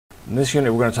In this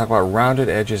unit, we're going to talk about rounded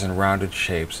edges and rounded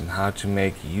shapes and how to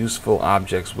make useful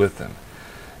objects with them.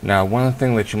 Now, one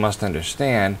thing that you must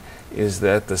understand is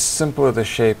that the simpler the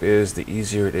shape is, the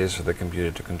easier it is for the computer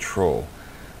to control.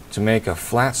 To make a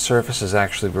flat surface is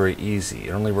actually very easy.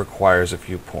 It only requires a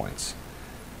few points.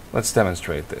 Let's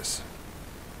demonstrate this.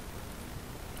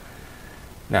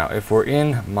 Now, if we're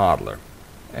in Modeler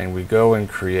and we go and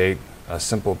create a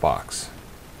simple box,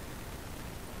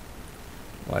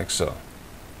 like so,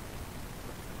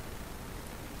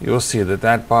 you'll see that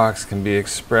that box can be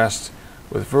expressed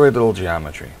with very little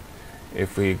geometry.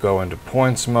 If we go into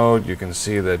points mode, you can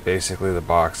see that basically the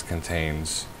box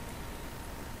contains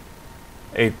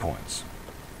 8 points.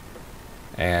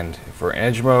 And if we're in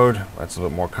edge mode, that's a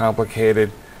little bit more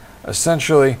complicated.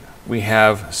 Essentially, we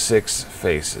have 6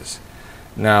 faces.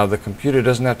 Now, the computer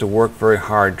doesn't have to work very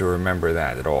hard to remember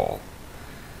that at all.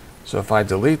 So if I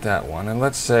delete that one, and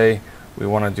let's say we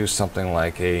want to do something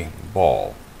like a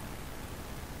ball,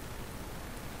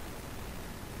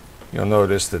 you'll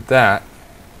notice that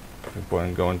if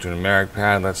we go into a numeric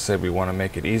pad, let's say we want to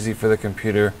make it easy for the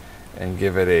computer and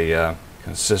give it a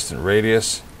consistent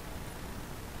radius,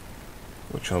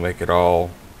 which will make it all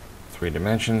 3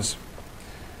 dimensions.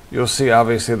 You'll see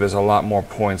obviously there's a lot more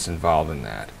points involved in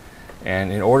that. And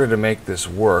in order to make this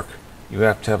work, you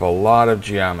have to have a lot of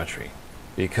geometry,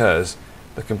 because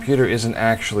the computer isn't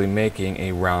actually making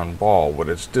a round ball. What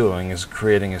it's doing is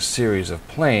creating a series of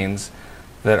planes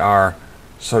that are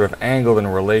sort of angled in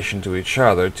relation to each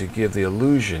other to give the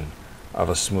illusion of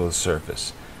a smooth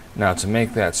surface. Now, to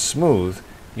make that smooth,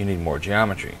 you need more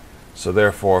geometry. So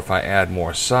therefore, if I add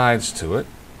more sides to it,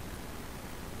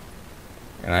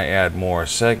 and I add more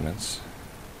segments,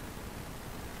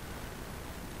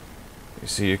 you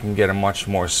see you can get a much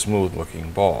more smooth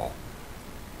looking ball.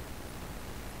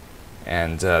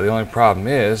 And the only problem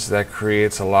is that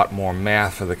creates a lot more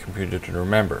math for the computer to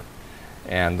remember.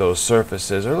 And those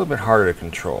surfaces are a little bit harder to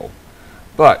control.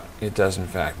 But it does in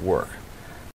fact work.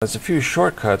 There's a few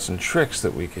shortcuts and tricks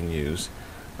that we can use,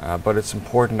 but it's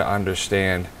important to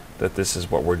understand that this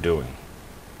is what we're doing.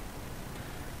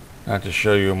 Now, to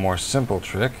show you a more simple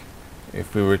trick,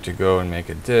 if we were to go and make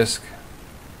a disk,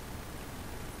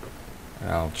 and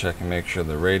I'll check and make sure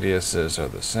the radiuses are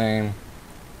the same,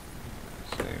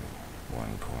 say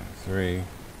 1.3,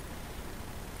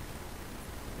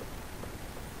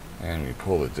 and we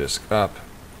pull the disk up.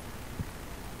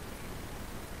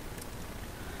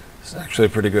 This is actually a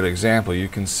pretty good example. You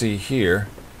can see here,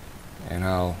 and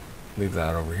I'll leave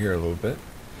that over here a little bit,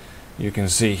 you can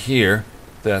see here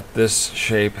that this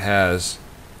shape has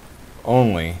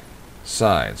only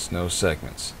sides, no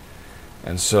segments.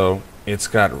 And so it's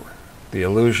got the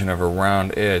illusion of a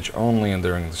round edge only on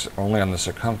the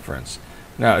circumference.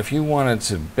 Now, if you wanted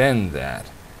to bend that,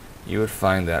 you would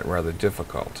find that rather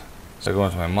difficult. So I go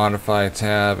into my Modify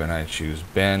tab and I choose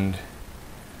Bend.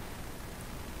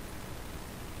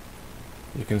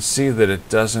 You can see that it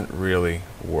doesn't really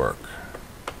work.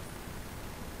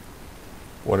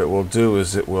 What it will do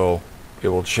is it will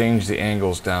change the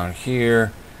angles down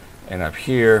here and up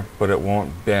here, but it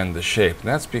won't bend the shape. And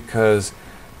that's because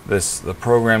the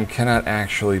program cannot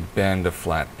actually bend a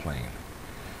flat plane.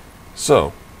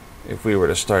 So if we were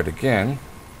to start again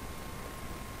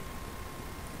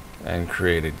and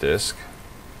create a disk,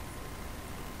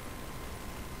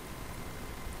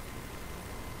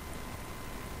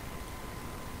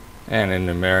 and in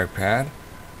numeric pad,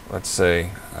 let's say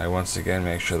I once again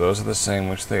make sure those are the same,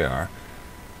 which they are,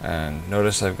 and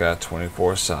notice I've got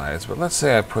 24 sides, but let's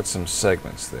say I put some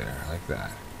segments there like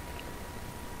that.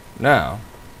 Now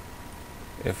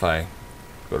if I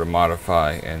go to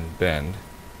Modify and Bend,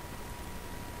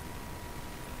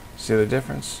 see the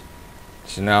difference?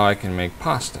 So now I can make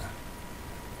pasta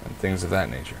and things of that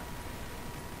nature.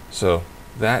 So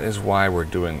that is why we're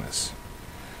doing this.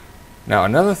 Now,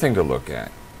 another thing to look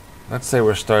at, let's say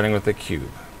we're starting with a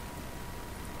cube.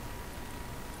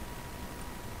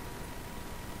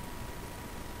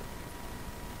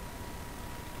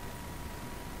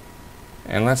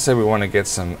 And let's say we want to get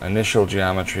some initial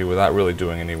geometry without really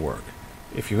doing any work.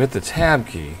 If you hit the Tab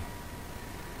key,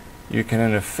 you can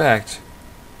in effect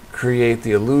create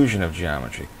the illusion of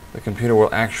geometry. The computer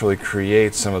will actually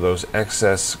create some of those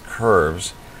excess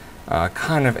curves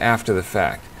kind of after the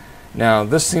fact. Now,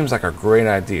 this seems like a great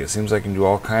idea. It seems like you can do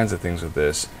all kinds of things with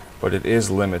this, but it is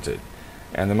limited.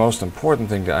 And the most important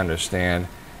thing to understand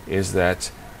is that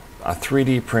a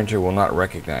 3D printer will not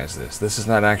recognize this. This is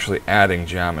not actually adding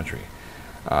geometry.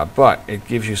 But it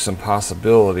gives you some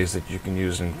possibilities that you can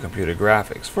use in computer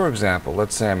graphics. For example,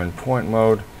 let's say I'm in point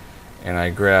mode and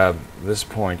I grab this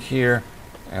point here,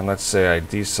 and let's say I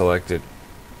deselect it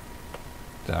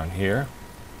down here,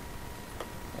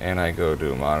 and I go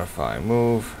to modify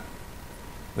move,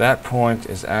 that point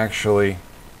is actually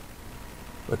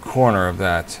the corner of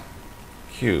that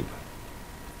cube.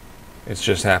 It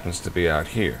just happens to be out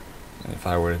here. And if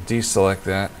I were to deselect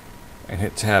that and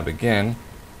hit tab again,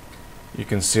 you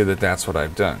can see that that's what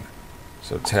I've done.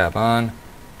 So tab on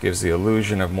gives the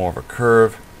illusion of more of a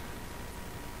curve,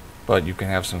 but you can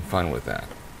have some fun with that.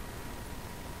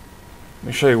 Let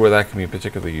me show you where that can be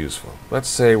particularly useful. Let's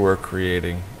say we're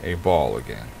creating a ball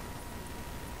again.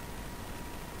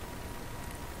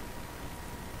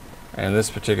 And in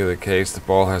this particular case, the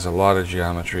ball has a lot of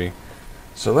geometry.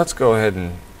 So let's go ahead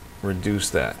and reduce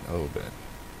that a little bit.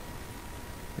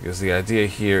 Because the idea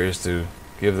here is to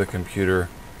give the computer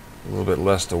a little bit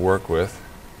less to work with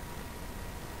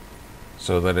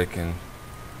so that it can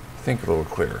think a little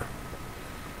clearer.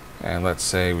 And let's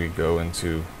say we go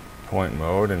into point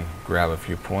mode and grab a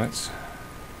few points.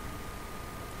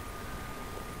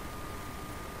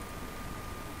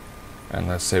 And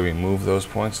let's say we move those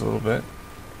points a little bit.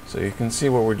 So you can see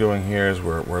what we're doing here is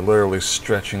we're literally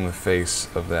stretching the face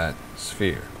of that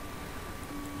sphere.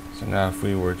 So now if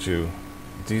we were to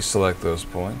deselect those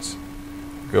points,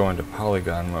 go into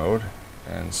polygon mode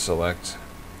and select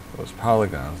those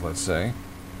polygons, let's say,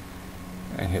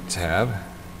 and hit tab,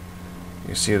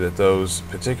 you see that those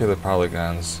particular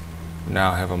polygons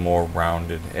now have a more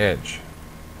rounded edge.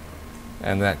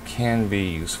 And that can be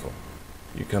useful.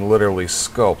 You can literally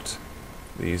sculpt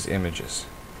these images.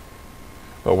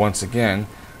 But once again,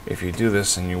 if you do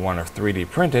this and you want to 3D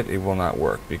print it, it will not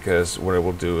work, because what it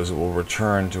will do is it will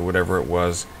return to whatever it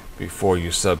was before you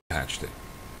subpatched it.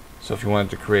 So if you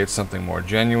wanted to create something more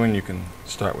genuine, you can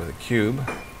start with a cube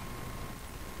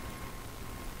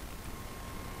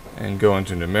and go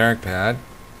into numeric pad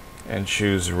and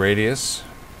choose radius,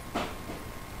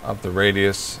 up the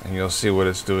radius, and you'll see what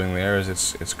it's doing there is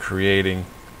it's creating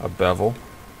a bevel.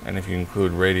 And if you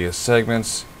include radius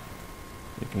segments,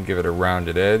 you can give it a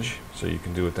rounded edge, so you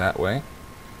can do it that way.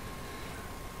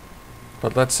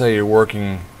 But let's say you're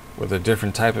working with a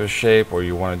different type of shape, or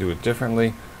you want to do it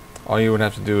differently. All you would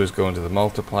have to do is go into the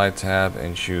multiply tab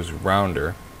and choose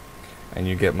rounder, and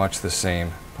you get much the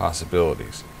same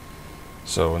possibilities.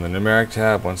 So in the numeric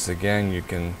tab, once again, you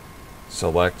can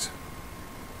select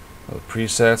the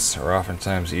presets, are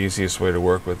oftentimes the easiest way to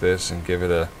work with this, and give it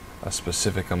a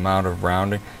specific amount of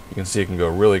rounding. You can see it can go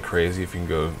really crazy if you can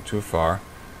go too far.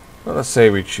 But let's say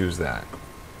we choose that.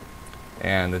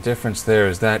 And the difference there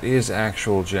is that is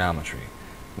actual geometry.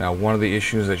 Now, one of the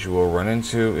issues that you will run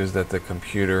into is that the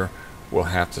computer will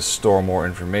have to store more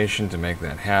information to make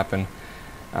that happen.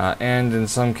 And in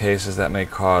some cases that may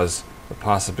cause the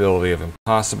possibility of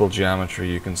impossible geometry.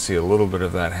 You can see a little bit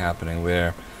of that happening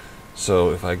there.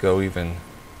 So if I go even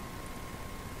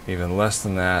less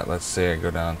than that, let's say I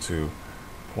go down to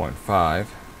 0.5,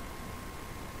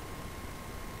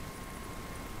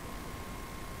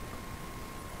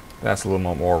 that's a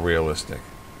little more realistic.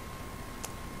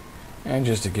 And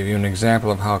just to give you an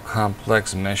example of how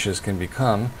complex meshes can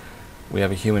become, we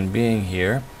have a human being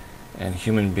here, and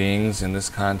human beings in this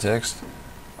context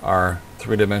are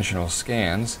three-dimensional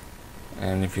scans.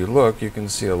 And if you look, you can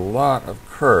see a lot of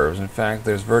curves. In fact,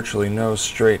 there's virtually no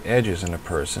straight edges in a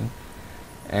person.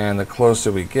 And the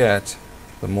closer we get,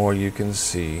 the more you can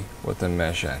see what the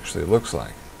mesh actually looks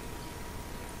like.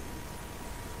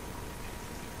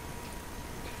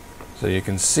 So you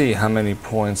can see how many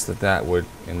points that would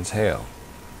entail.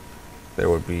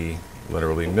 There would be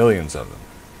literally millions of them.